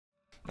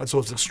And so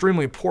it's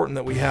extremely important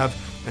that we have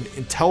an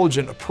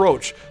intelligent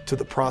approach to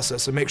the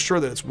process and make sure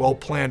that it's well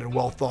planned and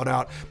well thought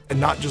out, and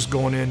not just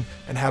going in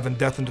and having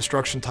death and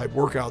destruction type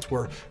workouts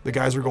where the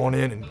guys are going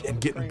in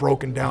and getting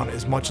broken down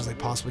as much as they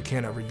possibly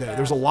can every day.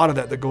 There's a lot of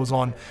that goes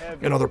on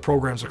in other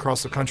programs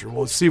across the country.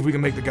 Well, let's see if we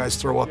can make the guys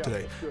throw up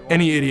today.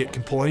 Any idiot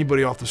can pull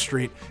anybody off the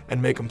street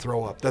and make them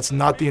throw up. That's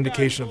not the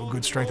indication of a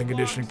good strength and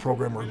conditioning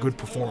program or a good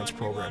performance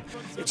program.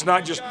 It's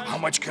not just how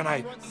much can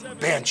I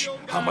bench,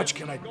 how much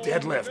can I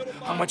deadlift,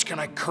 how much can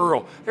I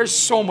curl. There's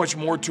so much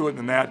more to it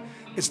than that.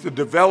 It's the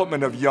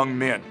development of young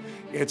men.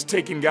 It's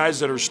taking guys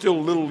that are still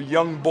little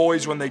young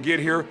boys when they get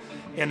here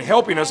and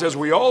helping us, as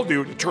we all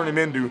do, to turn them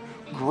into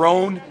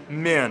grown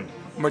men,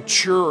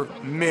 mature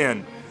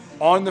men,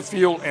 on the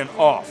field and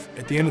off.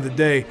 At the end of the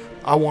day,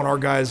 I want our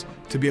guys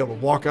to be able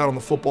to walk out on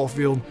the football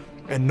field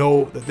and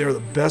know that they're the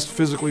best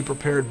physically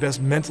prepared,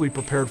 best mentally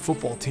prepared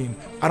football team.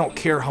 I don't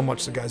care how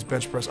much the guys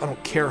bench press. I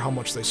don't care how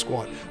much they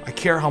squat. I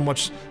care how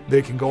much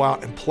they can go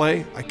out and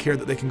play. I care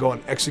that they can go out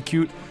and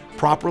execute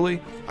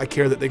properly. I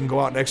care that they can go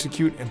out and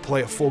execute and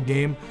play a full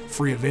game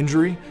free of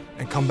injury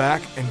and come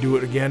back and do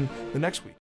it again the next week.